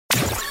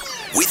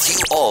with you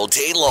all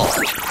day long.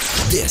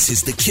 This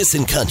is the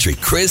Kissin' Country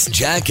Chris,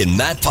 Jack, and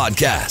Matt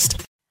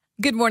podcast.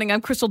 Good morning.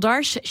 I'm Crystal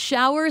Darsh.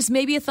 Showers,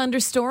 maybe a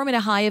thunderstorm, and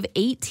a high of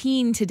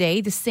 18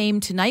 today. The same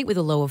tonight with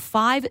a low of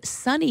 5.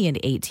 Sunny and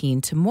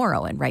 18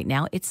 tomorrow. And right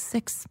now it's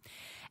 6.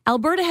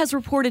 Alberta has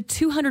reported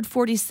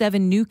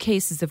 247 new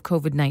cases of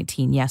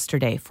COVID-19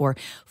 yesterday for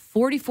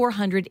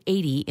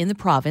 4,480 in the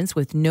province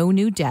with no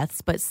new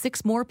deaths, but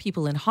 6 more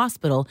people in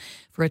hospital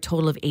for a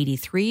total of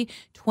 83,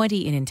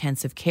 20 in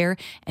intensive care,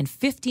 and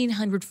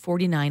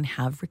 1,549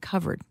 have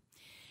recovered.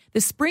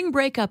 The spring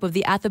breakup of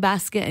the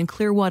Athabasca and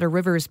Clearwater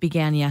rivers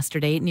began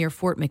yesterday near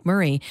Fort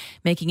McMurray,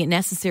 making it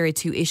necessary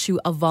to issue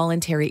a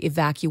voluntary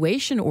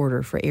evacuation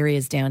order for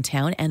areas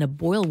downtown, and a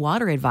boil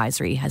water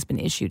advisory has been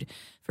issued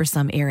for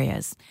some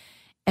areas.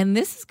 And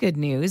this is good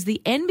news.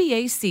 The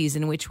NBA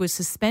season, which was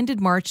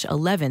suspended March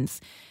 11th,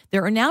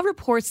 there are now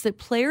reports that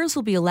players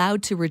will be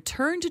allowed to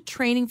return to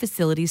training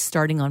facilities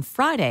starting on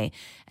Friday,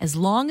 as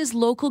long as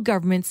local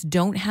governments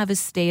don't have a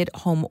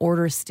stay-at-home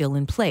order still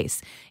in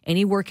place.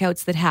 Any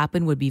workouts that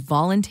happen would be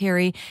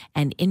voluntary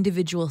and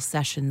individual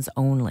sessions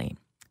only.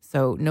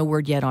 So no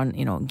word yet on,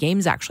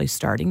 games actually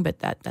starting, but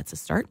that's a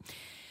start.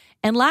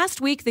 And last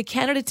week, the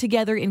Canada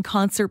Together in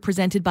Concert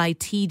presented by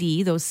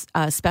TD, those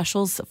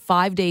specials,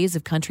 5 days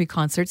of country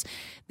concerts,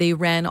 they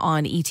ran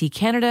on ET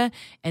Canada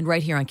and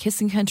right here on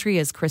Kissin' Country,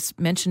 as Chris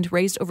mentioned,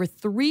 raised over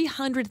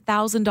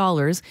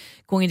 $300,000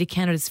 going to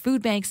Canada's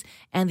food banks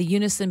and the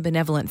Unison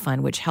Benevolent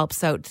Fund, which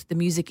helps out the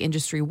music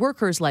industry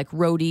workers like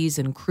roadies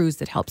and crews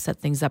that help set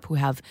things up who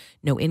have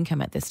no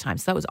income at this time.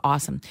 So that was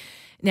awesome.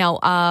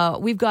 Now,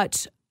 we've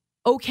got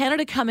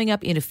Canada coming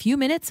up in a few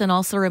minutes, and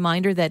also a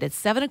reminder that at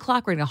 7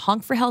 o'clock, we're going to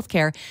honk for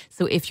healthcare.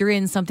 So if you're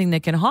in something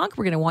that can honk,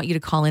 we're going to want you to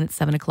call in at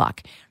 7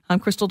 o'clock. I'm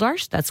Crystal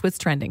Darsh. That's what's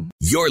trending.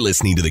 You're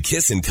listening to the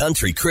Kissin'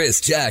 Country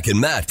Chris, Jack, and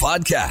Matt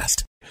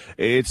podcast.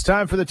 It's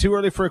time for the Too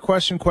Early for a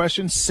Question.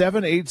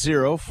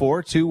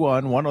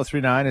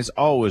 780-421-1039 is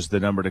always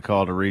the number to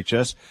call to reach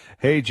us.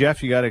 Hey,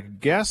 Jeff, you got a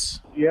guess?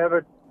 Do you have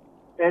an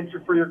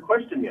answer for your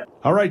question yet?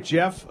 All right,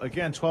 Jeff.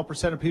 Again,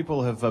 12% of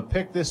people have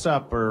picked this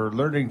up or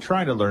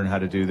trying to learn how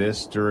to do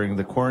this during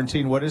the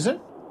quarantine. What is it?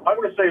 I'm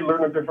going to say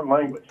learn a different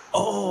language.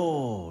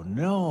 Oh,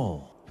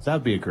 no.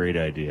 That'd be a great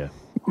idea.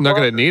 I'm not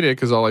going to need it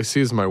because all I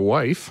see is my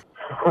wife.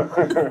 When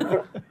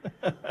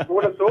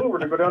it's over,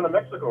 to go down to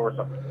Mexico or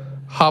something.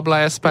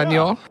 Habla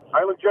Espanol. Yeah.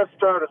 I was just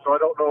started, so I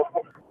don't know.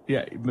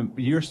 Yeah,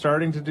 you're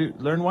starting to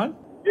learn what?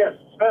 Yes,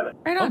 Spanish.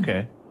 Right on.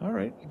 Okay, all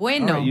right.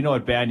 Bueno. All right, you know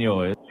what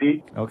baño is.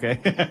 See?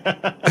 Okay.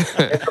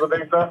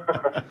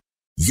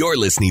 You're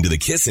listening to the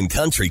Kissin'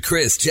 Country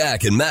Chris,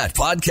 Jack, and Matt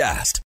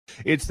podcast.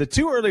 It's the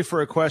Too Early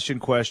for a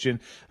Question.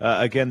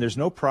 Again, there's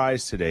no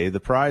prize today. The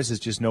prize is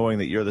just knowing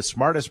that you're the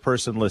smartest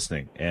person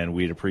listening, and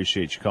we'd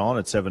appreciate you calling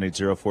at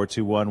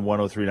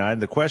 780-421-1039.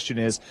 The question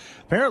is,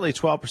 apparently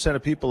 12%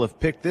 of people have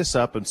picked this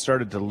up and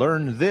started to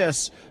learn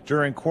this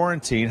during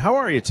quarantine. How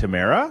are you,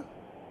 Tamara?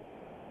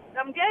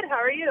 I'm good. How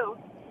are you?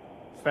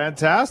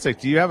 Fantastic.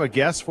 Do you have a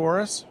guess for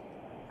us?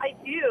 I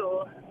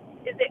do.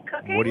 Is it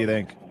cooking? What do you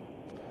think?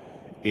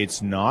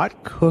 It's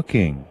not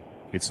cooking.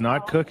 It's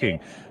not cooking.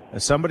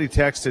 Somebody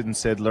texted and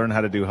said, learn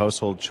how to do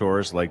household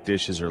chores like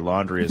dishes or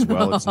laundry as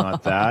well. It's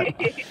not that.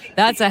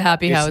 That's a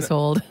happy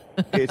household.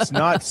 It's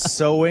not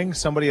sewing.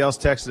 Somebody else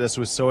texted us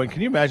with sewing.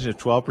 Can you imagine if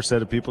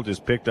 12% of people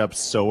just picked up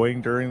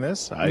sewing during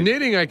this?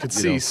 Knitting, I could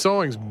see.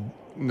 Sewing's,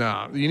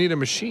 you need a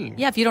machine.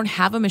 Yeah, if you don't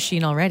have a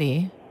machine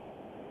already.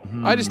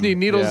 I just need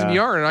needles and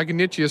yarn, and I can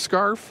knit you a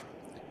scarf.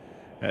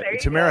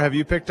 Tamara, have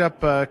you picked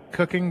up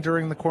cooking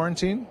during the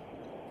quarantine?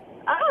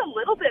 A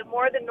little bit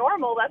more than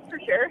normal, that's for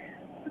sure.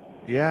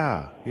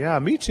 Yeah,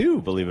 me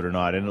too, believe it or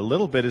not. And a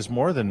little bit is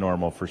more than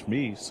normal for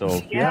me.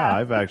 So, yeah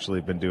I've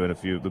actually been doing a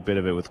bit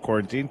of it with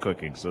quarantine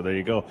cooking. So there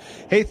you go.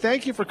 Hey,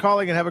 thank you for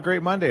calling and have a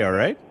great Monday, all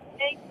right?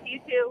 Thanks, you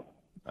too.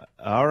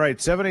 All right,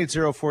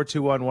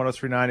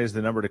 780-421-1039 is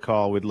the number to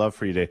call. We'd love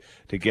for you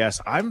to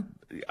guess. I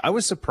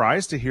was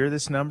surprised to hear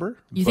this number.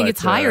 You think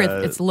it's high or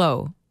it's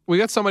low? We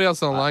got somebody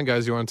else on the line,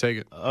 guys. You want to take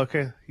it?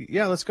 Okay.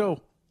 Yeah, let's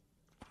go.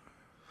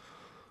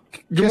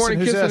 Good morning,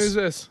 Kissin'. Who's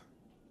this?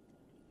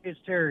 It's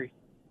Terry.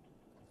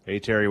 Hey,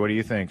 Terry, what do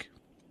you think?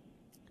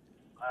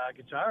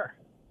 Guitar.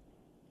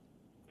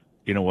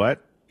 You know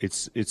what?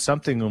 It's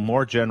something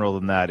more general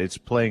than that. It's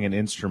playing an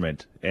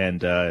instrument,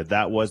 and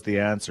that was the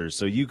answer.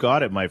 So you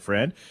got it, my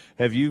friend.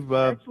 Have you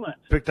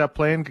picked up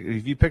playing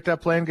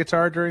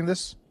guitar during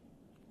this?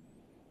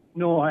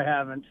 No, I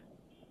haven't.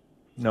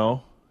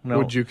 No.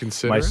 Would you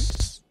consider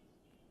it?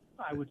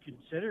 I would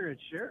consider it,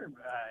 sure.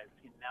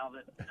 Now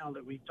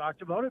that we've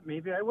talked about it,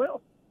 maybe I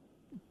will.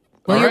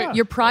 Well,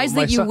 your prize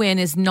that you win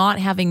is not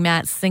having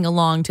Matt sing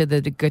along to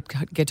the good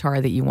guitar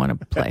that you want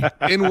to play.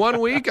 In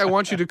 1 week, I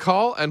want you to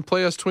call and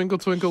play us Twinkle,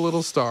 Twinkle,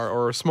 Little Star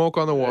or Smoke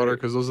on the Water,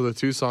 because those are the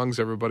 2 songs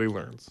everybody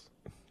learns.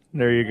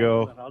 There you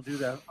go. I'll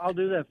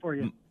do that for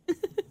you.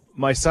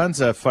 My son's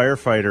a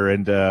firefighter,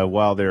 and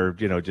while they're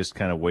just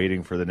kind of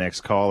waiting for the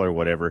next call or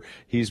whatever,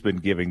 he's been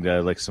giving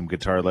like some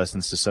guitar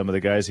lessons to some of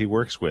the guys he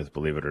works with.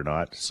 Believe it or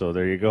not. So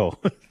there you go.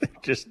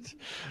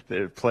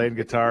 They're playing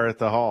guitar at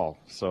the hall.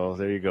 So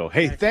there you go.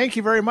 Hey, thank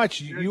you very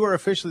much. You are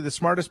officially the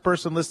smartest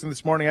person listening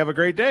this morning. Have a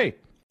great day.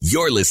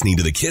 You're listening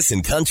to the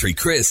Kissin' Country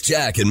Chris,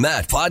 Jack, and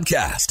Matt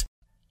podcast.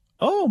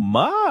 Oh,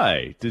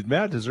 my. Did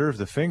Matt deserve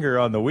the finger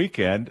on the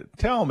weekend?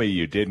 Tell me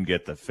you didn't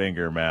get the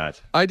finger,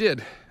 Matt. I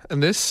did.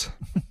 And this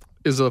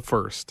is a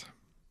first.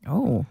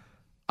 Oh.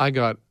 I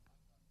got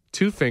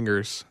 2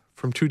 fingers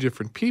from 2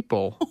 different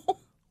people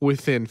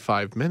within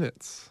 5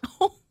 minutes.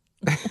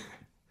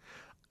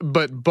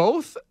 But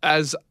both,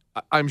 as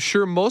I'm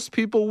sure most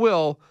people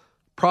will,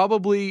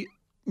 probably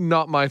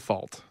not my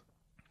fault.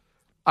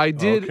 I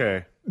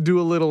did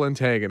do a little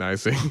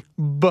antagonizing,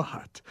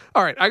 but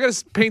all right, I got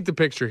to paint the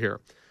picture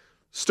here.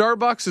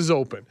 Starbucks is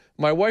open.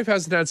 My wife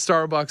hasn't had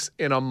Starbucks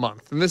in a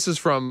month, and this is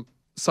from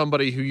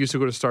somebody who used to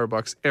go to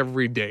Starbucks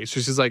every day. So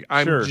she's like,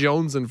 I'm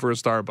jonesing for a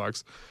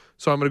Starbucks,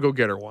 so I'm going to go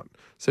get her one.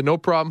 Said, no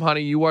problem,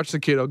 honey. You watch the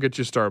kid. I'll get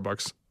you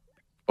Starbucks.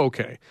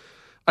 Okay.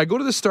 I go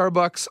to the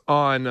Starbucks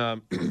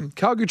on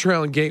Calgary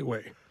Trail and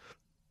Gateway.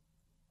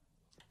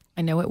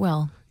 I know it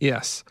well.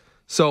 Yes.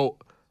 So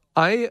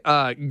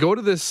I go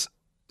to this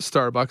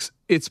Starbucks.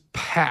 It's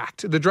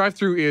packed. The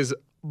drive-thru is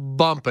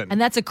bumping.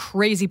 And that's a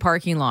crazy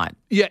parking lot.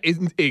 Yeah,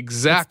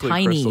 exactly, it's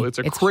tiny. Crystal.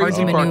 It's hard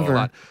crazy to parking maneuver.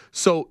 lot.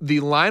 So the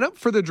lineup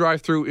for the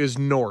drive-thru is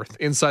north,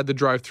 inside the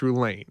drive-thru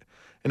lane.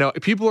 And now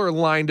people are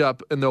lined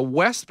up in the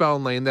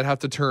westbound lane that have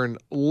to turn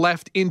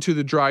left into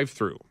the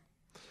drive-thru.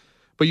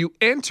 But you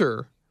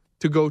enter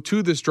to go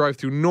to this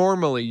drive-thru.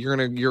 Normally,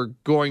 you're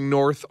going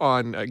north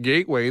on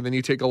Gateway, then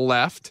you take a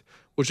left,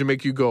 which would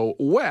make you go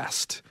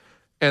west,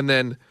 and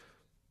then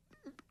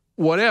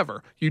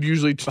whatever. You'd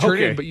usually turn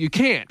in, but you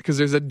can't because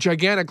there's a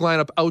gigantic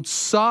lineup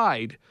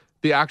outside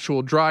the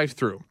actual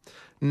drive-thru.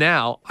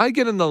 Now, I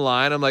get in the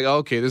line. I'm like,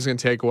 okay, this is going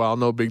to take a while.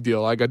 No big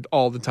deal. I got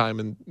all the time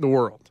in the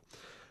world.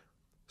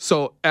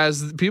 So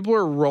as people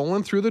are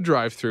rolling through the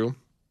drive-thru,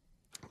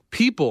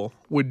 people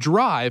would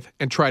drive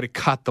and try to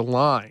cut the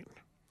line.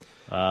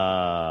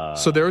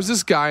 So there was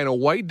this guy in a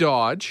white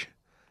Dodge,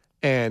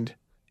 and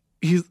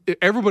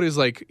everybody's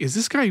like, is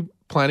this guy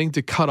planning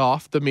to cut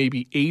off the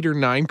maybe 8 or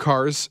 9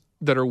 cars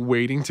that are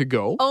waiting to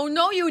go? Oh,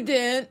 no, you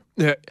didn't.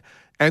 Yeah.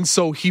 And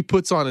so he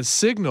puts on a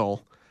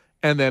signal,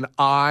 and then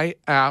I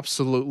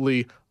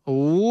absolutely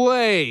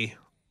lay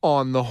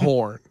on the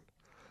horn.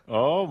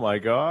 Oh, my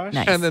gosh.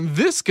 Nice. And then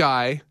this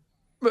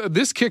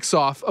kicks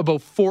off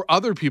about 4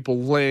 other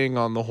people laying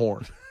on the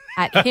horn.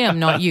 At him,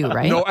 not you,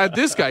 right? No, at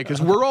this guy,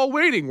 because we're all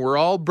waiting. We're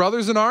all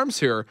brothers in arms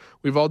here.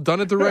 We've all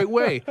done it the right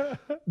way.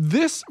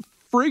 This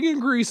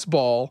friggin'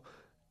 greaseball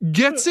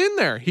gets in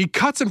there. He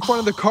cuts in front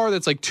of the car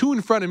that's like 2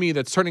 in front of me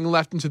that's turning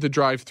left into the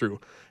drive-thru.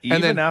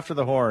 Even then, after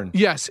the horn.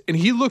 Yes, and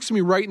he looks me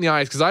right in the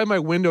eyes because I have my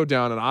window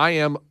down and I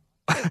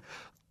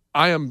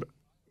am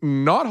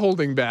not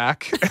holding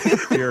back.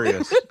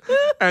 Furious.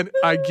 And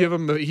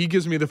he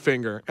gives me the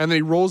finger, and then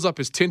he rolls up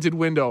his tinted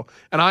window,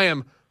 and I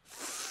am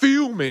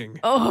fuming.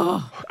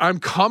 Oh. I'm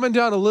calming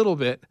down a little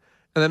bit,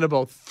 and then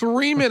about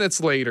 3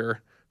 minutes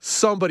later,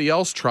 somebody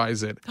else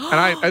tries it.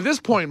 And at this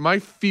point, my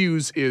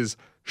fuse is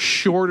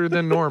shorter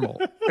than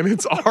normal, and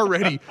it's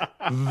already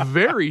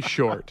very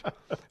short.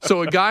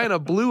 So a guy in a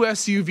blue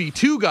SUV,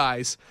 2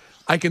 guys,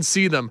 I can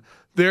see them.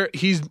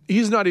 He's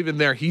not even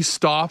there. He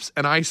stops,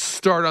 and I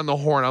start on the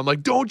horn. I'm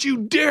like, don't you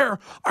dare.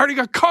 I already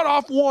got cut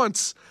off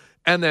once.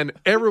 And then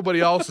everybody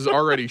else is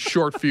already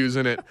short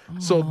fusing it.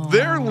 So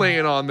they're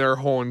laying on their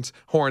horns.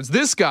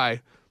 This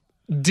guy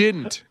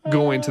didn't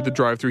go into the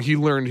drive-thru. He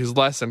learned his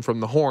lesson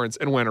from the horns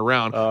and went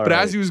around.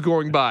 As he was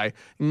going by,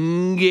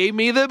 gave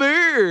me the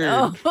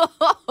bird.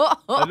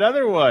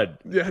 Another one.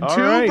 Yeah, All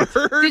 2 right.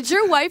 birds. Did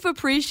your wife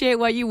appreciate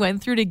what you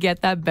went through to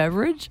get that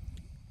beverage?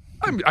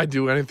 I'd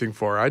do anything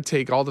for her. I'd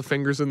take all the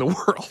fingers in the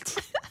world.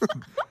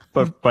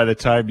 But by the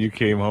time you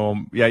came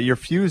home, yeah, your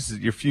fuse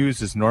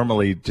is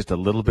normally just a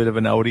little bit of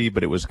an outie,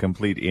 but it was a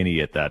complete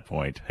innie at that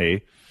point.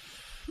 Hey,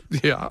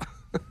 Yeah.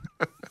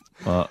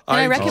 Can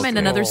I recommend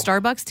another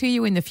Starbucks to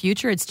you in the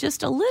future? It's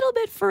just a little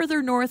bit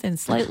further north and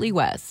slightly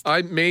west.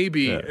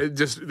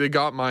 They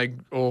got my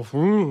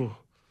Because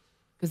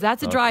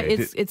that's a drive.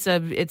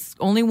 It's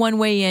only one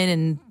way in,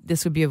 and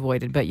this would be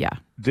avoided. But yeah.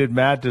 Did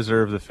Matt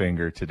deserve the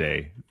finger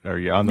today? Or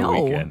on the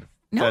weekend?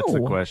 No. That's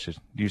the question.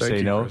 You Thank say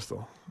you, no?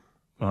 Crystal.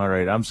 All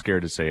right, I'm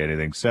scared to say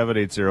anything.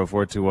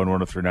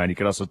 780-421-1039. You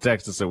can also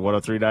text us at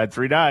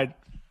 103939.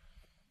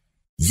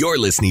 You're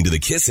listening to the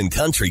Kissin'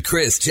 Country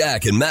Chris,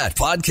 Jack, and Matt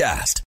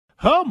podcast.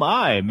 Oh,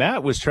 my.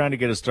 Matt was trying to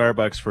get a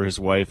Starbucks for his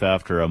wife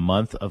after a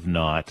month of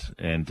not,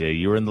 and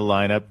you were in the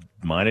lineup,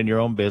 minding your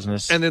own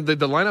business. And then the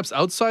lineup's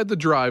outside the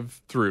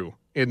drive-thru,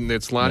 and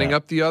it's lining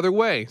up the other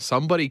way.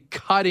 Somebody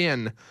cut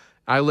in.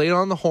 I laid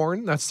on the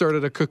horn. That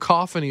started a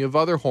cacophony of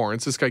other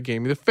horns. This guy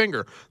gave me the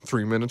finger.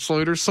 3 minutes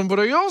later,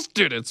 somebody else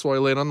did it. So I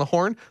laid on the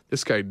horn.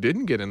 This guy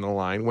didn't get in the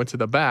line, went to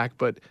the back,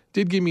 but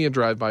did give me a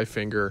drive-by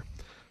finger.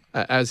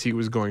 as he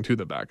was going to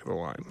the back of the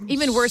line.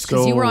 Even worse,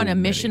 because you were on a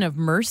many. mission of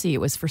mercy. It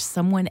was for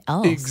someone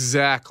else.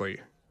 Exactly.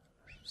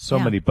 So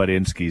Yeah. many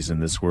Budinskis in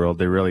this world.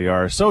 They really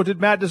are. So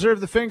did Matt deserve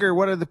the finger?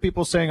 What are the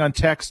people saying on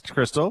text,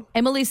 Crystal?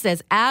 Emily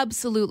says,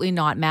 absolutely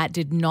not. Matt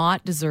did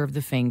not deserve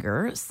the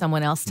finger.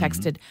 Someone else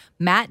texted,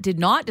 Matt did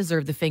not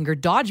deserve the finger.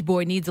 Dodge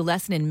Boy needs a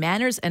lesson in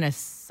manners and a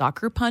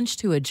sucker punch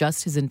to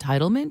adjust his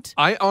entitlement.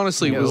 I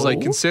honestly was like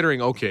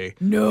considering, okay,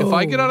 if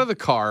I get out of the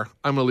car,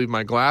 I'm going to leave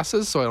my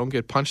glasses so I don't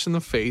get punched in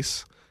the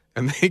face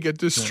and they get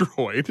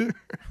destroyed.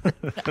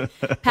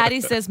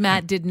 Patty says,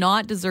 Matt did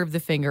not deserve the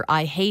finger.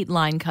 I hate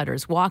line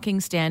cutters. Walking,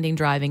 standing,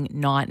 driving,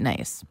 not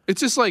nice.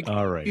 It's just like,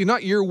 All right. you're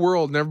not your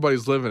world and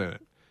everybody's living in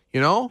it.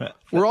 You know?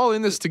 We're all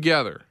in this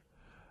together.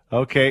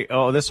 Okay.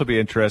 Oh, this will be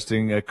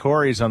interesting.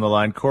 Corey's on the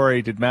line.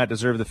 Corey, did Matt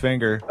deserve the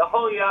finger?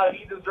 Oh, yeah,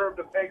 he deserved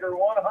a finger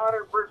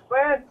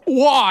 100%.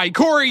 Why?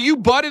 Corey, you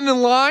butted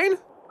in line?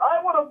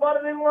 I would have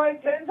butted in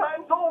line 10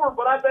 times over,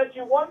 but I bet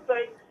you one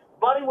thing.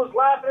 Buddy was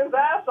laughing his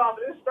ass off,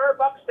 and his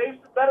Starbucks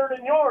tasted better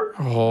than yours.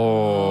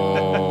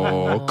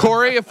 Oh,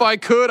 Corey, if I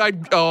could,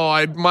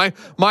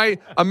 my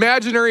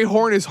imaginary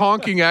horn is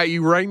honking at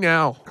you right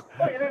now.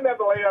 Well, you didn't have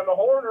to lay on the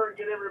horn or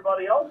get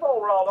everybody else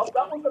all riled up.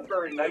 That wasn't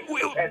very nice.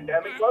 The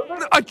pandemic,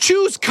 was it?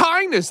 Choose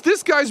kindness.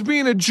 This guy's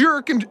being a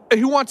jerk and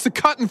he wants to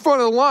cut in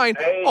front of the line.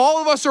 Hey. All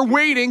of us are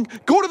waiting.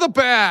 Go to the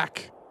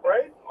back.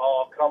 Right?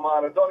 Oh, come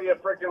on. It's only a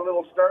freaking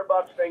little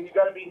Starbucks thing. You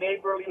got to be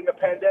neighborly when the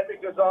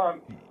pandemic is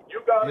on.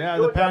 You got Yeah,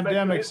 the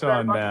pandemic's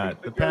on,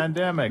 Matt. The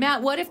pandemic.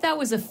 Matt, what if that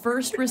was a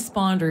first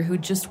responder who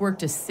just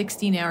worked a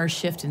 16-hour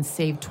shift and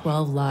saved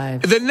 12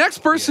 lives? The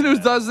next person who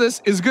does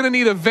this is going to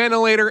need a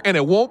ventilator, and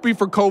it won't be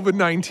for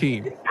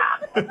COVID-19.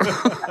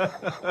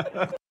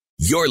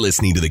 You're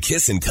listening to the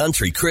Kissin'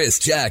 Country Chris,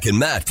 Jack, and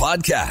Matt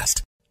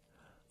podcast.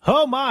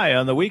 Oh my,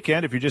 on the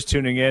weekend, if you're just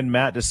tuning in,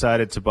 Matt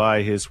decided to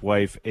buy his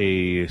wife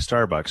a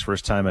Starbucks.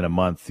 First time in a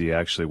month he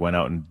actually went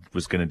out and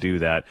was going to do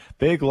that.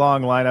 Big,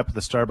 long lineup at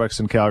the Starbucks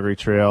in Calgary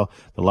Trail.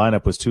 The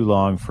lineup was too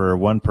long for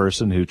one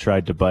person who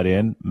tried to butt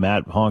in.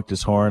 Matt honked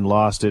his horn,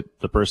 lost it.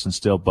 The person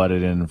still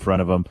butted in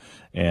front of him.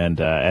 And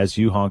as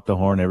you honked the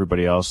horn,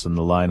 everybody else in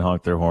the line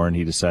honked their horn.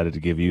 He decided to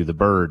give you the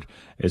bird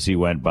as he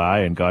went by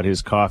and got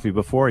his coffee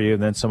before you.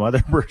 And then some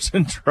other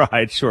person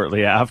tried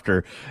shortly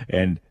after.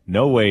 And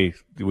no way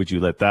would you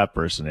let that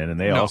person in. And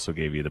they also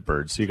gave you the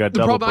bird. So you got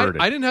double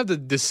birded. I didn't have the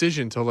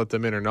decision to let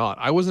them in or not.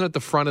 I wasn't at the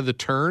front of the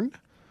turn.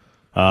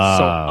 So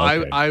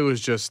okay. I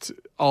was just,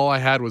 all I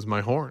had was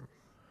my horn.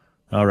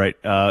 All right.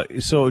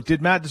 So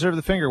did Matt deserve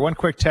the finger? One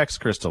quick text,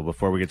 Crystal,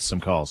 before we get to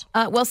some calls.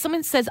 Well,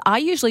 someone says, I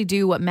usually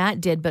do what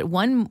Matt did, but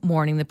one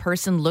morning the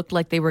person looked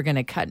like they were going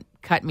to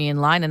cut me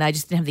in line, and I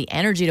just didn't have the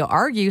energy to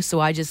argue,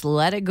 so I just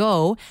let it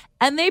go,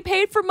 and they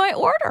paid for my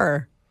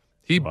order.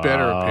 He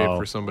better have paid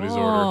for somebody's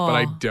order, but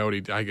I Oh.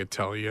 doubt I could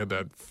tell he had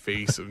that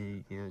face of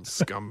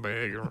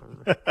scumbag.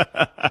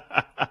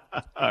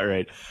 All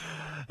right.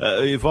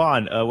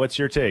 Yvonne, what's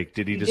your take?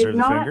 Did he deserve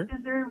the finger? Did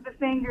not deserve the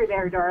finger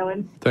there,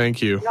 darling.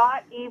 Thank you.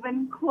 Not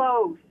even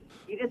close.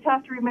 You just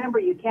have to remember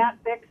you can't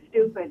fix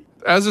stupid.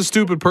 As a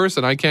stupid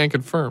person, I can't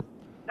confirm.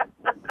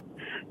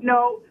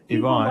 No,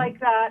 people Yvonne. like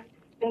that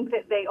think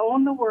that they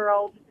own the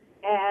world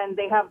and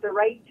they have the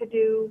right to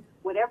do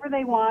whatever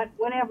they want,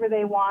 whenever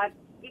they want.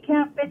 You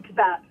can't fix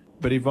that.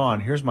 But Yvonne,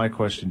 here's my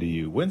question to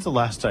you. When's the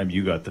last time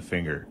you got the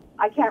finger?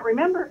 I can't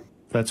remember.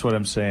 That's what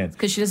I'm saying.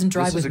 Because she doesn't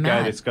drive This is with a guy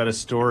Matt. that's got a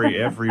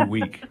story every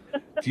week.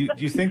 Do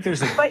you think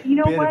there's a But you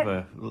know bit what? of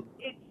a...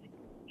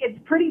 It's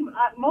pretty.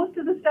 Most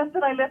of the stuff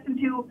that I listen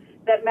to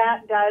that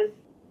Matt does,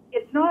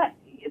 it's not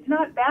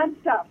bad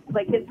stuff.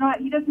 Like it's not.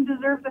 He doesn't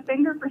deserve the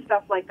finger for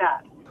stuff like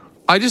that.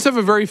 I just have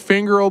a very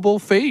fingerable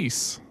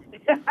face.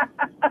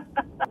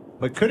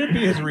 But could it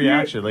be his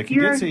reaction? Like he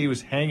you're- did say he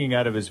was hanging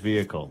out of his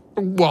vehicle.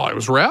 Well, I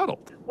was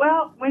rattled.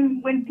 Well,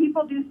 when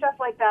people do stuff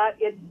like that,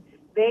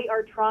 they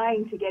are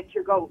trying to get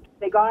your goat.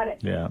 They got it.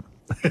 Yeah.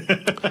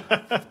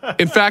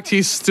 In fact,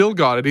 he's still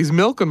got it. He's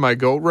milking my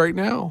goat right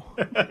now.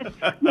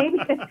 Maybe.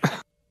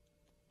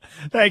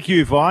 Thank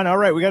you, Yvonne. All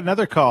right, we got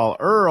another call.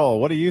 Earl,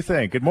 what do you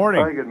think? Good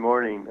morning. Hi, good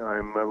morning.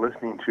 I'm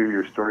listening to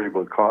your story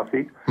about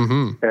coffee,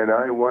 Mm-hmm. and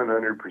I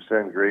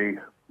 100% agree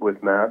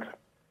with Matt.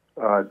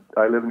 I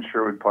live in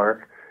Sherwood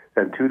Park,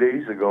 and 2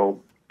 days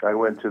ago, I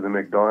went to the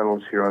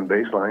McDonald's here on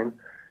Baseline,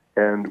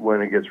 and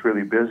when it gets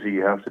really busy,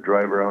 you have to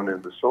drive around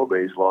in the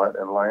Sobeys lot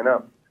and line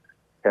up.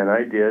 And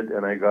I did,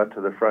 and I got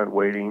to the front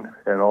waiting,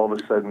 and all of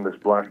a sudden this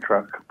black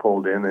truck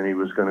pulled in, and he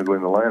was going to go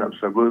in the lineup,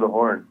 so I blew the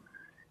horn.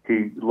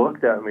 He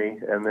looked at me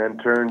and then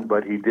turned,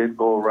 but he did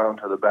go around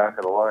to the back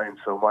of the line,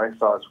 so my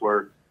thoughts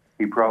were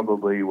he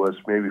probably was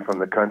maybe from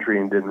the country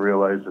and didn't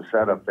realize the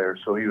setup there,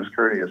 so he was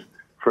courteous.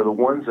 For the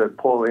ones that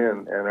pull in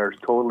and are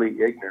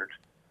totally ignorant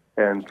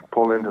and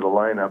pull into the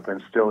lineup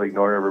and still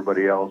ignore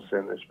everybody else,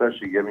 and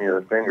especially giving you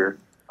the finger,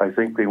 I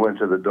think they went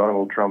to the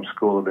Donald Trump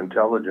School of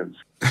Intelligence.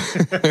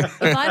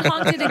 If I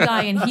honked at a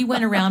guy and he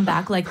went around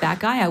back like that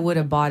guy, I would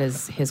have bought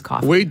his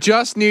coffee. We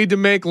just need to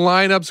make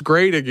lineups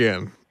great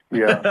again.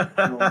 Yeah,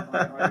 no,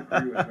 I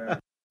agree with that.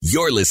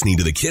 You're listening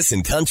to the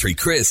Kissin' Country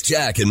Chris,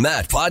 Jack, and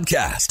Matt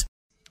podcast.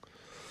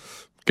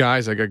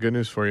 Guys, I got good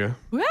news for you.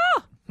 Yeah.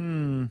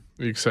 Are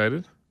you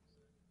excited?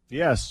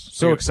 Yes,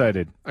 so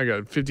excited. I got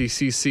a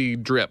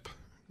 50cc drip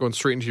going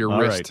straight into your All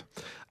wrist.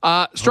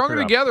 Stronger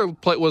Hook her Together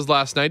was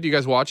last night. Do you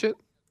guys watch it?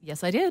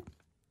 Yes, I did.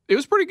 It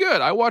was pretty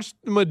good. I watched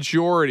the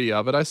majority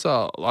of it. I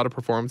saw a lot of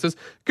performances.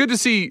 Good to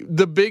see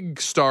the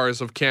big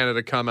stars of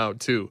Canada come out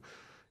too.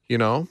 You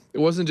know, it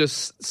wasn't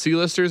just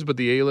C-listers, but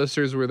the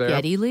A-listers were there.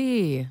 Geddy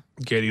Lee.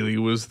 Geddy Lee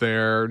was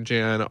there.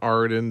 Jan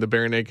Arden, the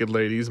Bare Naked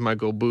Ladies,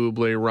 Michael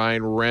Bublé,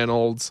 Ryan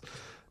Reynolds.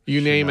 You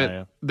name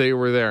it, they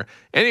were there.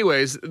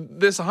 Anyways,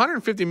 this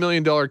 $150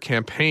 million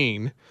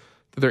campaign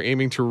that they're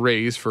aiming to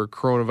raise for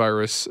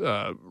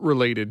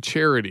coronavirus-related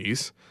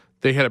charities,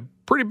 they had a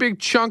pretty big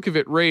chunk of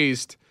it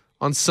raised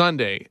on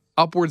Sunday,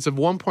 upwards of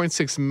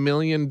 $1.6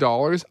 million,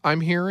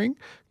 I'm hearing.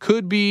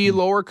 Could be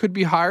lower, could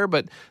be higher,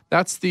 but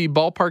that's the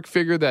ballpark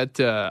figure that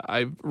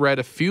I've read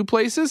a few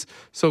places.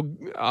 So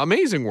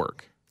amazing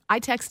work. I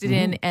texted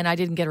in and I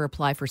didn't get a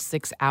reply for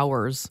 6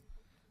 hours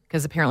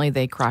because apparently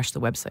they crashed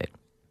the website.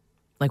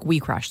 Like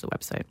we crashed the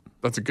website.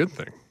 That's a good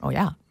thing. Oh,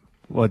 yeah.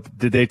 What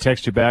did they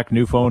text you back?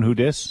 New phone, who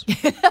dis?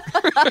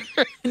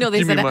 No, they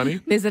Give me said money.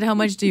 They said, how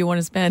much do you want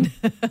to spend?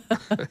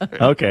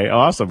 Okay,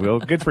 awesome. Well,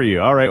 good for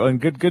you. All right, well, and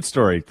good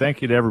story.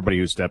 Thank you to everybody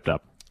who stepped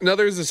up. Now,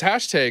 there's this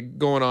hashtag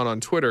going on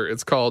Twitter.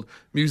 It's called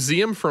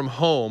Museum from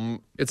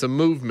Home. It's a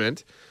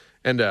movement,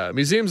 and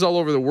museums all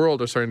over the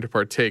world are starting to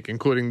partake,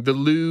 including the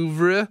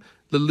Louvre.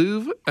 The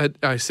Louvre,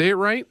 I say it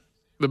right?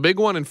 The big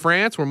one in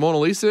France where Mona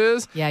Lisa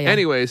is. Yeah.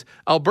 Anyways,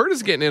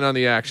 Alberta's getting in on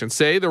the action.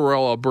 Say the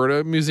Royal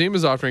Alberta Museum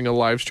is offering a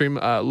live stream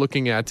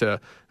looking at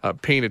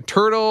painted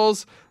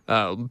turtles,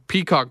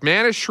 peacock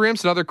mantis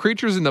shrimps, and other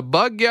creatures in the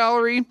bug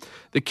gallery.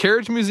 The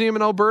Carriage Museum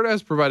in Alberta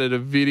has provided a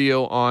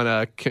video on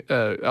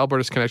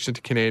Alberta's connection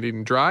to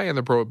Canadian Dry and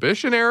the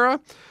Prohibition era.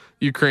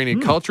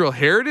 Ukrainian Cultural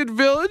Heritage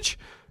Village,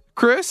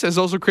 Chris, has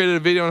also created a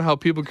video on how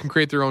people can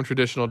create their own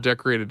traditional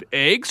decorated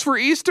eggs for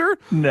Easter.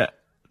 No,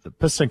 the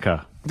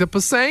Pacinka. The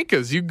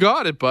Pasankas, you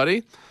got it,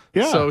 buddy.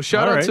 Yeah. So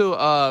shout all out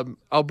right. to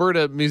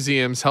Alberta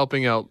museums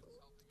helping out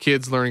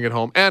kids learning at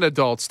home and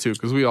adults too,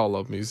 because we all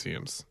love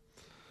museums.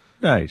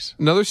 Nice.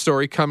 Another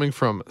story coming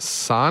from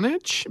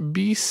Saanich,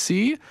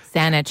 BC.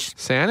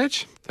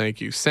 Saanich. Thank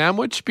you.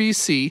 Sandwich,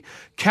 BC.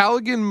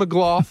 Callaghan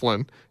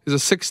McLaughlin is a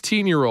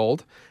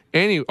 16-year-old,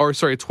 a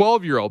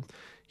 12-year-old.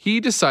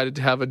 He decided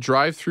to have a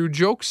drive-through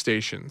joke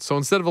station. So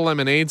instead of a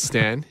lemonade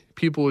stand,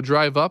 people would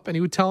drive up and he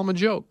would tell them a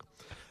joke.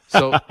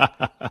 So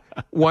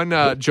one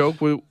joke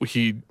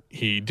he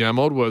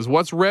demoed was,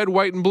 what's red,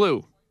 white, and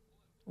blue?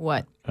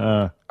 What?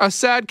 A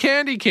sad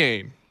candy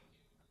cane.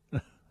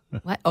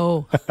 What?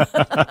 Oh.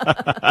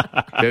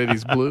 Get it?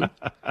 He's blue.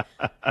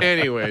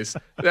 Anyways,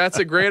 that's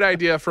a great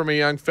idea from a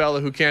young fella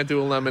who can't do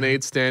a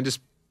lemonade stand,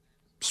 just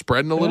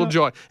spreading a little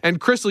joy.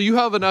 And Crystal, you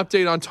have an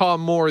update on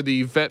Tom Moore,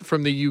 the vet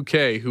from the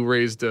UK who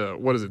raised,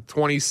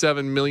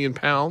 27 million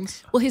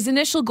pounds? Well, his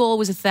initial goal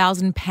was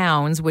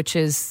 £1,000, which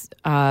is,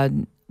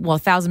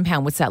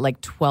 £1,000. What's that,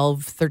 like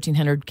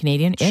 1,300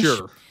 Canadian-ish?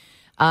 Sure.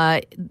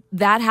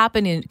 That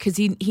happened because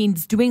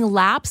he's doing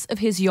laps of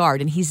his yard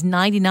and he's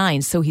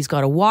 99. So he's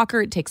got a walker.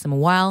 It takes him a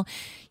while.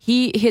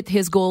 He hit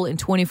his goal in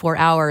 24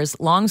 hours.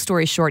 Long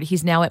story short,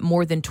 he's now at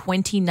more than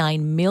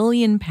 29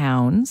 million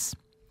pounds.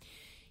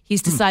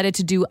 He's decided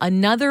to do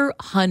another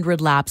 100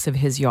 laps of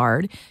his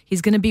yard.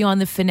 He's going to be on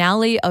the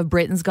finale of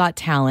Britain's Got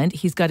Talent.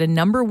 He's got a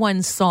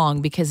 #1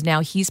 song because now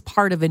he's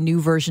part of a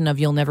new version of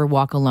You'll Never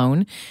Walk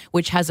Alone,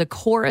 which has a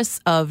chorus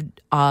of,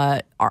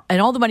 and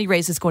all the money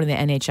raised is going to the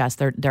NHS,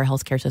 their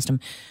healthcare system.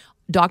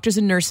 Doctors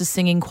and nurses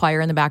singing, choir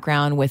in the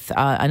background with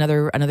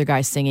another guy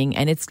singing,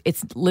 and it's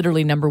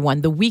literally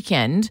 #1. The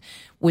Weeknd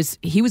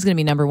he was going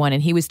to be #1,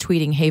 and he was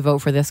tweeting, "Hey, vote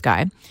for this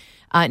guy."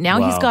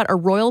 Now he's got a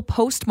royal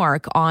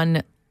postmark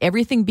on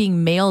everything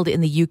being mailed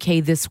in the UK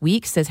this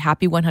week. Says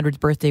happy 100th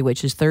birthday,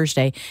 which is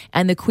Thursday,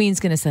 and the Queen's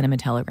going to send him a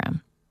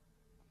telegram.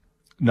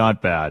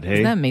 Not bad. Hey,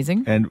 Isn't that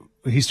amazing? And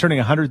he's turning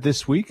 100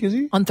 this week, is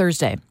he? On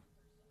Thursday.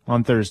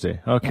 On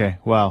Thursday. Okay. Yeah.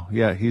 Wow.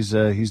 Yeah, he's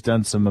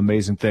done some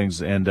amazing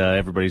things, and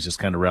everybody's just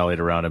kind of rallied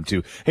around him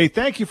too. Hey,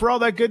 thank you for all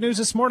that good news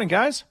this morning,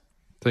 guys.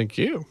 Thank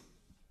you.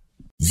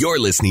 You're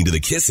listening to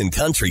the Kissin'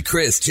 Country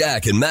Chris,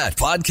 Jack, and Matt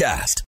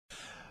podcast.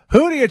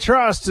 Who do you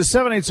trust?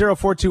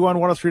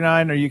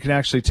 780-421-1039, or you can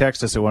actually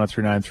text us at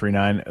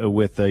 103939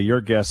 with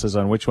your guesses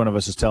on which one of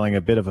us is telling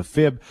a bit of a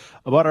fib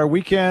about our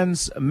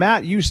weekends.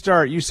 Matt, you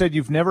start. You said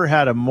you've never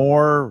had a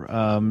more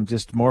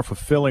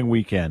fulfilling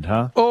weekend,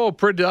 huh? Oh,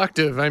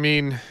 productive. I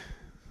mean,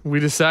 we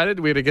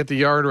decided we had to get the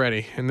yard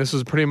ready, and this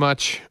was pretty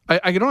much,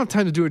 I don't have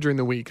time to do it during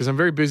the week because I'm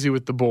very busy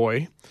with the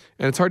boy,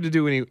 and it's hard to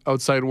do any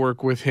outside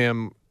work with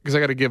him because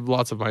I got to give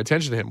lots of my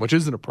attention to him, which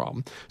isn't a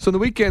problem. So on the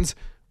weekends,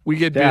 we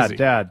get busy.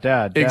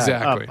 Dad.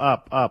 Exactly.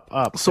 Up.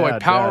 So Dad, I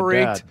power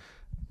raked, Dad.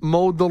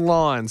 mowed the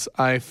lawns.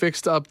 I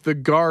fixed up the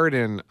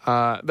garden.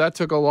 That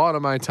took a lot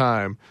of my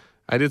time.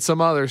 I did some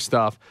other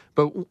stuff.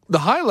 But the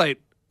highlight,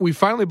 we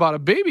finally bought a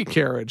baby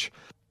carriage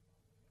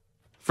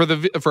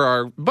for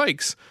our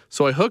bikes.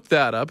 So I hooked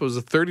that up. It was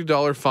a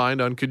 $30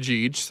 find on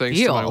Kijiji, thanks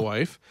to my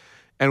wife.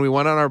 And we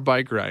went on our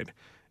bike ride.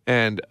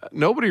 And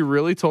nobody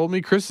really told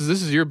me, Chris,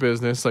 this is your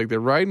business. Like, the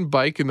riding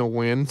bike in the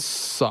wind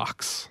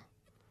sucks.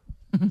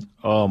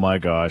 Oh my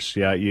gosh.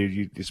 Yeah.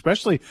 You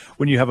especially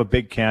when you have a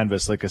big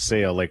canvas like a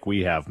sail like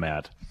we have,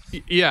 Matt.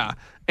 Yeah.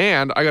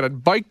 And I got a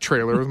bike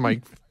trailer with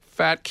my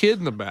fat kid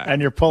in the back.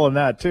 And you're pulling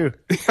that too.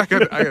 I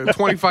got a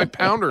 25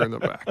 pounder in the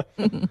back.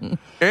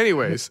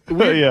 Anyways,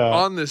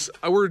 on this,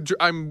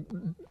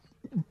 I'm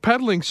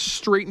pedaling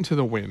straight into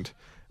the wind.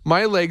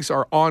 My legs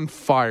are on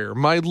fire.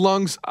 My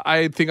lungs,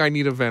 I think I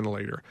need a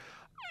ventilator.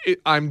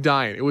 I'm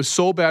dying. It was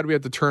so bad we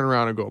had to turn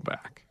around and go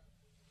back.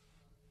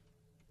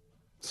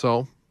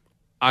 So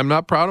I'm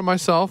not proud of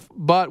myself,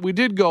 but we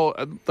did go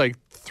like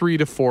 3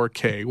 to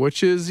 4K,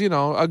 which is,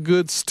 a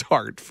good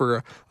start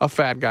for a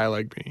fat guy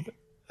like me.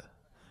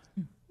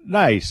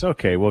 Nice.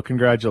 Okay. Well,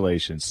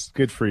 congratulations.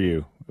 Good for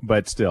you.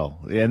 But still,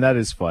 and that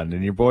is fun.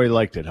 And your boy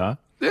liked it, huh?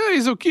 Yeah,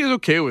 he's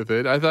okay with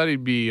it. I thought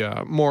he'd be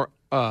more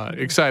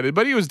excited,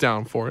 but he was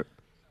down for it.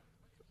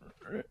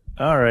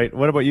 All right.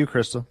 What about you,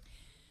 Crystal?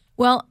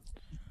 Well,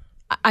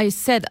 I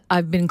said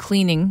I've been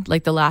cleaning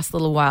like the last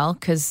little while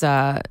because,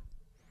 I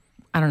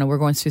don't know, we're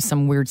going through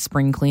some weird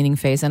spring cleaning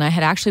phase. And I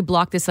had actually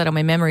blocked this out of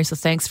my memory, so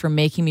thanks for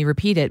making me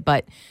repeat it.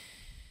 But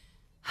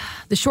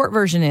the short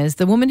version is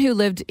the woman who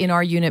lived in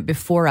our unit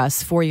before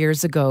us 4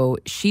 years ago,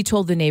 she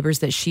told the neighbors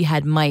that she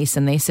had mice,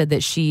 and they said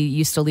that she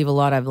used to leave a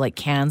lot of like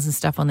cans and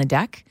stuff on the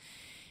deck.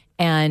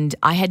 And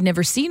I had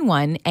never seen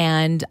one,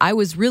 and I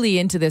was really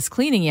into this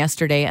cleaning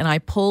yesterday, and I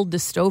pulled the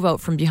stove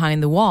out from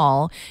behind the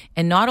wall,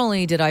 and not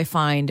only did I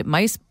find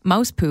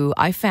mouse poo,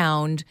 I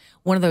found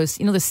one of those,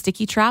 the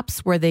sticky traps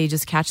where they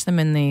just catch them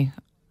in the...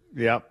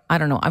 Yep. I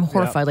don't know. I'm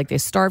horrified. Like they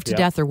starved to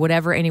death or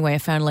whatever. Anyway, I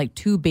found like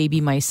 2 baby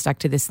mice stuck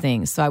to this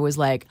thing. So I was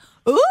like,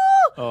 ooh.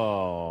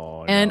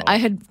 Oh, and I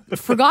had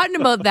forgotten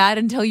about that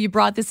until you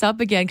brought this up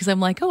again because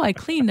I'm like, oh, I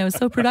cleaned. I was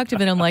so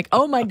productive. And I'm like,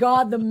 oh my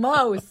God, the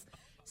mouse.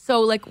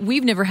 So like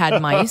we've never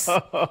had mice,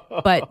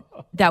 but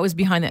that was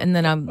behind it. And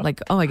then I'm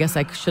like, oh, I guess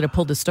I should have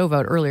pulled the stove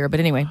out earlier.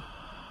 But anyway.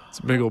 It's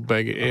a big old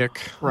bag of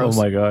ick. Gross.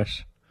 Oh my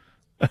gosh.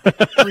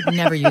 I would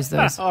never use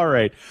those. All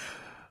right.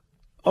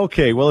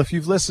 Okay, well, if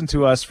you've listened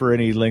to us for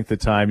any length of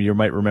time, you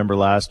might remember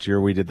last year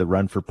we did the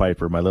Run for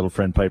Piper. My little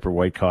friend Piper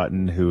White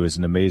Cotton, who is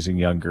an amazing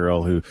young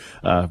girl who,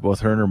 both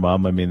her and her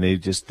mom, I mean,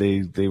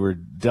 they were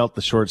dealt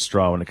the short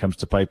straw when it comes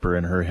to Piper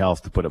and her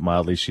health, to put it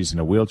mildly. She's in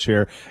a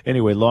wheelchair.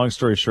 Anyway, long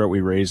story short,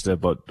 we raised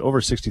about over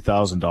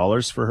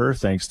 $60,000 for her,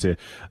 thanks to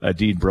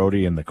Dean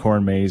Brody and the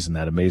Corn Maze and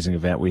that amazing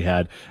event we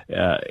had.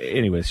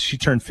 Anyways, she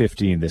turned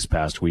 15 this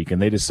past week,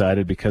 and they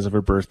decided because of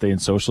her birthday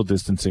and social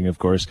distancing, of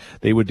course,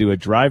 they would do a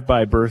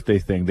drive-by birthday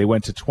thing. They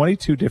went to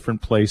 22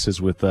 different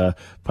places with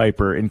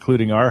Piper,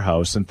 including our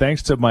house. And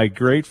thanks to my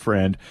great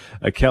friend,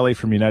 Kelly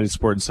from United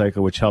Sport and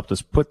Cycle, which helped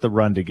us put the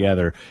run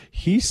together,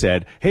 he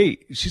said, hey,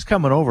 she's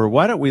coming over.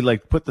 Why don't we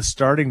like put the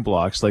starting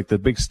blocks, like the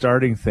big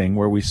starting thing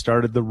where we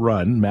started the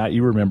run? Matt,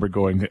 you remember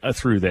going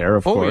through there,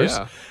 of course.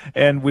 Yeah.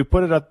 And we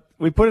put it up.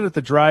 We put it at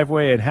the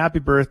driveway and happy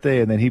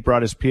birthday, and then he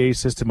brought his PA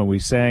system and we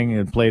sang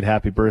and played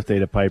happy birthday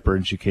to Piper,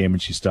 and she came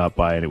and she stopped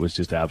by, and it was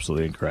just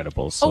absolutely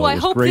incredible. So I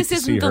hope this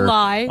isn't the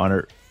lie. On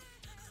her.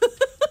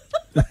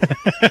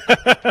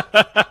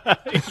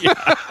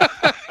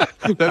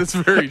 That is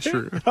very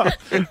true.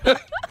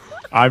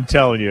 I'm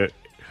telling you,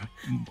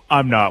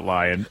 I'm not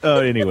lying.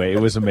 Anyway, it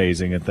was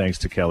amazing, and thanks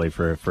to Kelly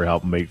for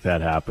helping make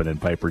that happen.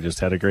 And Piper just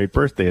had a great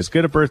birthday. As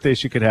good a birthday as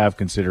she could have,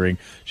 considering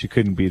she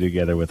couldn't be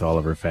together with all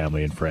of her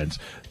family and friends.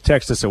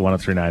 Text us at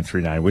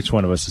 103939. Which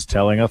one of us is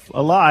telling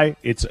a lie?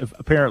 It's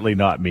apparently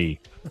not me.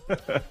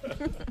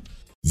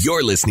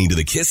 You're listening to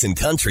the Kissin'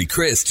 Country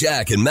Chris,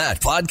 Jack, and Matt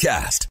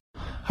podcast.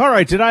 All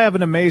right, did I have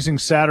an amazing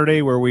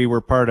Saturday where we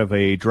were part of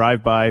a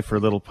drive-by for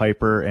little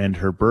Piper and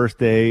her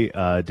birthday?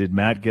 Did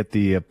Matt get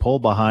the pull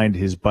behind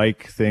his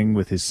bike thing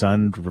with his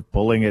son,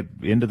 pulling it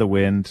into the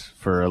wind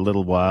for a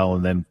little while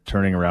and then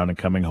turning around and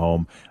coming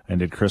home?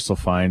 And did Crystal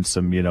find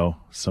some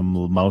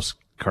mouse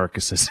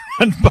carcasses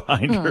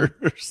behind her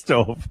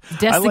stove?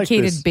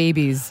 Desiccated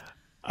babies.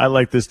 I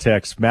like this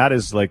text. Matt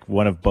is like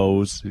one of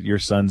Bo's, your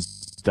son's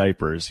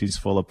diapers. He's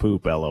full of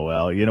poop,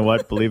 LOL. You know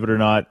what? Believe it or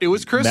not, it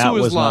was Chris who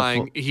was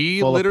lying.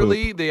 He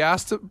literally, they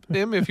asked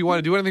him if he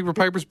wanted to do anything for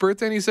Piper's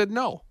birthday, and he said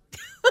no.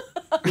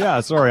 Yeah,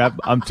 sorry.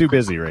 I'm too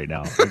busy right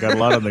now. I got a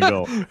lot on the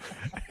go.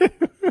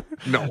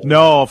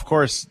 No, of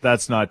course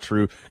that's not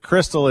true.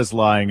 Crystal is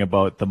lying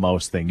about the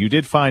mouse thing. You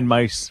did find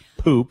mice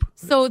poop.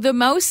 So the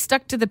mouse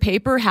stuck to the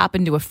paper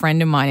happened to a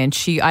friend of mine, and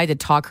I had to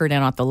talk her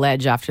down off the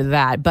ledge after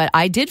that. But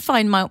I did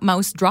find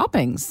mouse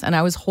droppings, and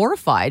I was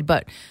horrified.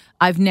 But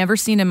I've never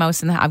seen a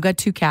mouse in the house. I've got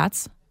 2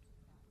 cats.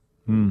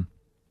 And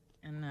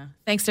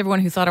thanks to everyone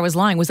who thought I was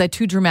lying. Was I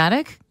too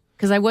dramatic?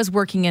 Because I was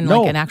working in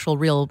like an actual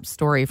real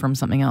story from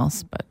something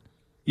else. But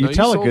you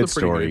tell a good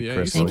story,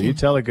 Crystal. You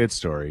tell a good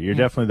story. You're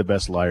definitely the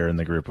best liar in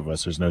the group of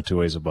us. There's no 2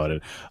 ways about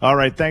it. All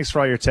right, thanks for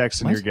all your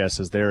texts and your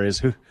guesses. There is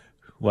who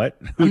I'm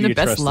do the you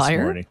best trust liar?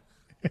 this morning?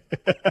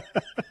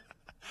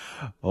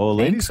 Oh,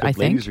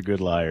 ladies are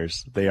good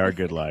liars. They are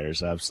good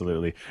liars,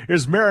 absolutely.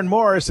 Here's Maren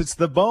Morris. It's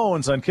The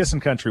Bones on Kissin'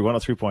 Country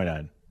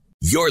 103.9.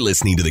 You're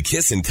listening to the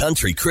Kissin'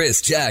 Country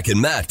Chris, Jack,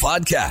 and Matt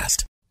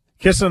podcast.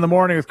 Kissin' in the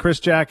Morning with Chris,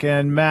 Jack,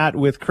 and Matt.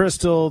 With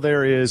Crystal,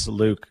 there is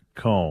Luke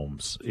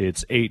Combs.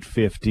 It's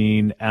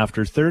 8:15.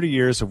 After 30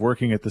 years of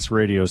working at this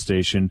radio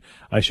station,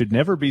 I should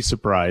never be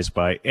surprised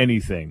by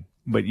anything.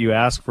 But you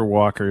ask for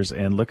walkers,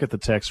 and look at the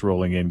text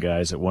rolling in,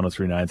 guys, at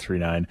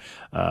 103939.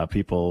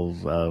 People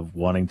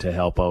wanting to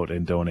help out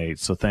and donate.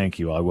 So thank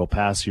you. I will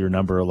pass your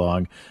number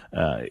along.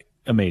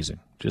 Amazing.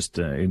 Just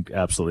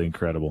absolutely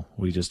incredible.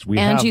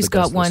 Angie's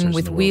got one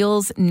with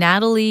wheels.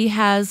 Natalie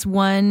has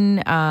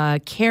one.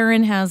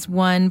 Karen has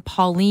one.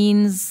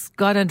 Pauline's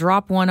got to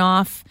drop one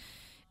off.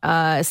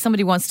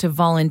 Somebody wants to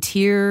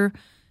volunteer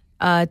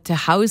to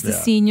house the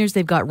seniors.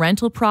 They've got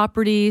rental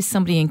properties.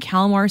 Somebody in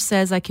Kalmar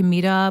says I can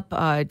meet up.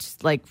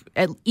 Just like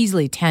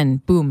easily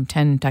 10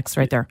 texts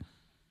right there.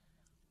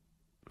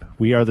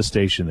 We are the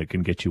station that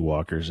can get you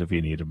walkers if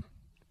you need them.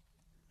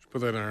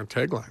 Put that in our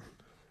tagline.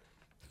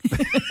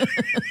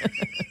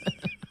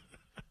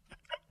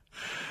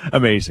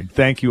 Amazing.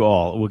 Thank you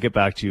all. We'll get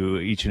back to you,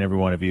 each and every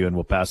one of you, and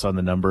we'll pass on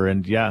the number.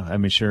 And yeah,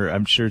 I'm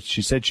sure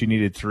she said she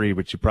needed 3,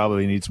 but she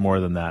probably needs more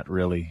than that,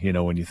 really,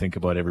 when you think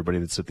about everybody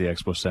that's at the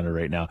Expo Center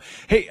right now.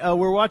 Hey,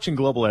 we're watching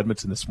Global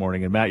Edmonton this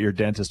morning, and Matt, your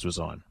dentist was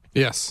on.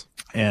 Yes.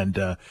 And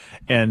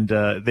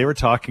they were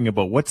talking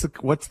about what's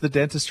the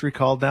dentistry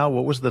called now?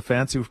 What was the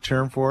fancy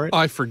term for it?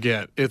 I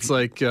forget. It's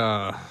like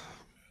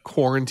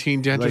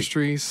quarantine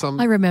dentistry.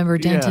 I remember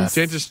dentists.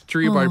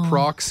 Dentistry by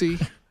proxy.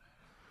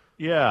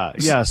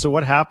 Yeah. So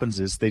what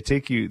happens is they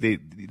take you,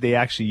 they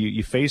actually,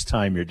 you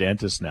FaceTime your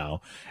dentist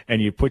now,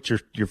 and you put your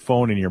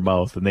phone in your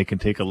mouth, and they can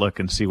take a look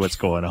and see what's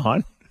going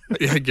on.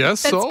 I guess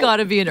so. That's got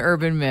to be an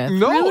urban myth.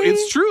 No, really?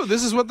 It's true.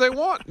 This is what they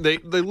want. They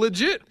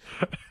legit.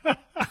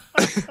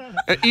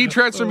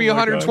 E-transfer me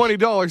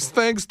 $120.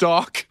 Thanks,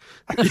 Doc.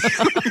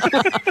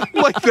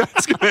 Like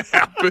that's going to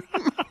happen.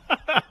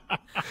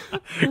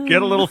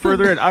 Get a little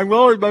further in. I'm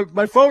worried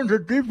my phone's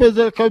as deep as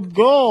it can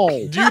go.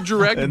 Do you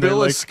direct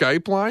bill a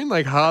Skype line?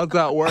 Like, how'd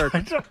that work?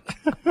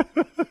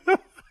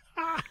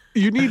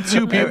 You need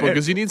 2 people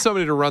because you need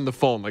somebody to run the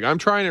phone. Like, I'm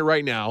trying it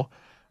right now.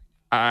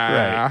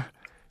 Right.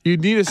 You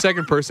need a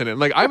second person. And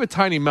like, I have a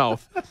tiny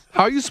mouth.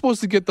 How are you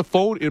supposed to get the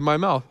phone in my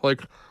mouth?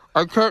 Like,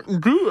 I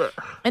can't do it.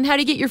 And how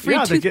do you get your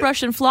free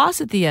toothbrush and floss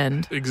at the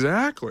end?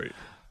 Exactly.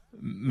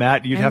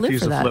 Matt, you'd have to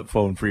use a flip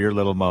phone for your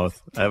little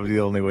mouth. That would be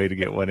the only way to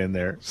get one in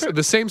there. So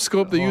the same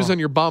scope they use on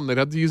your bum, they'd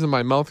have to use in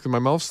my mouth because my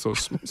mouth's so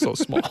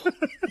small.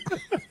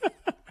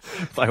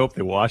 I hope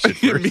they wash it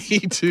first. Me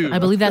too. I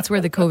believe that's where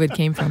the COVID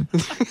came from.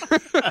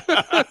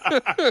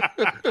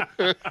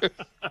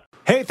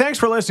 Hey, thanks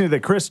for listening to the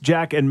Chris,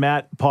 Jack, and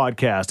Matt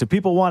podcast. If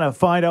people want to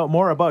find out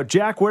more about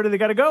Jack, where do they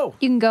got to go?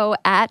 You can go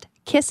at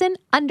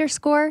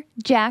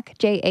Kissin_Jack,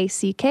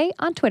 Jack,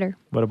 on Twitter.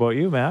 What about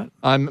you, Matt?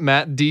 I'm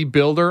Matt D.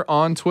 Builder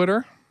on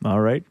Twitter. All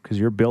right, because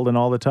you're building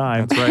all the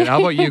time. That's right. How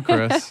about you,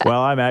 Chris?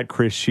 Well, I'm at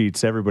Chris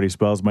Sheets. Everybody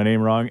spells my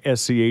name wrong,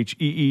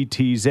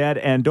 SCHEETZ.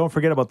 And don't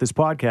forget about this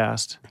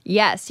podcast.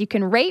 Yes, you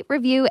can rate,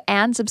 review,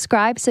 and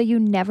subscribe so you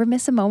never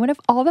miss a moment of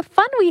all the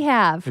fun we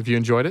have. If you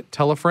enjoyed it,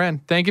 tell a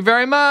friend. Thank you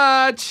very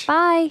much.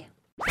 Bye.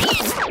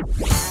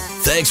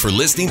 Thanks for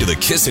listening to the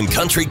Kissin'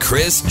 Country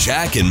Chris,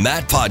 Jack, and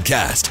Matt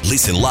podcast.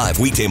 Listen live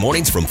weekday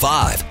mornings from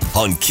 5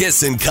 on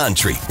Kissin'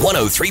 Country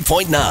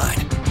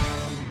 103.9.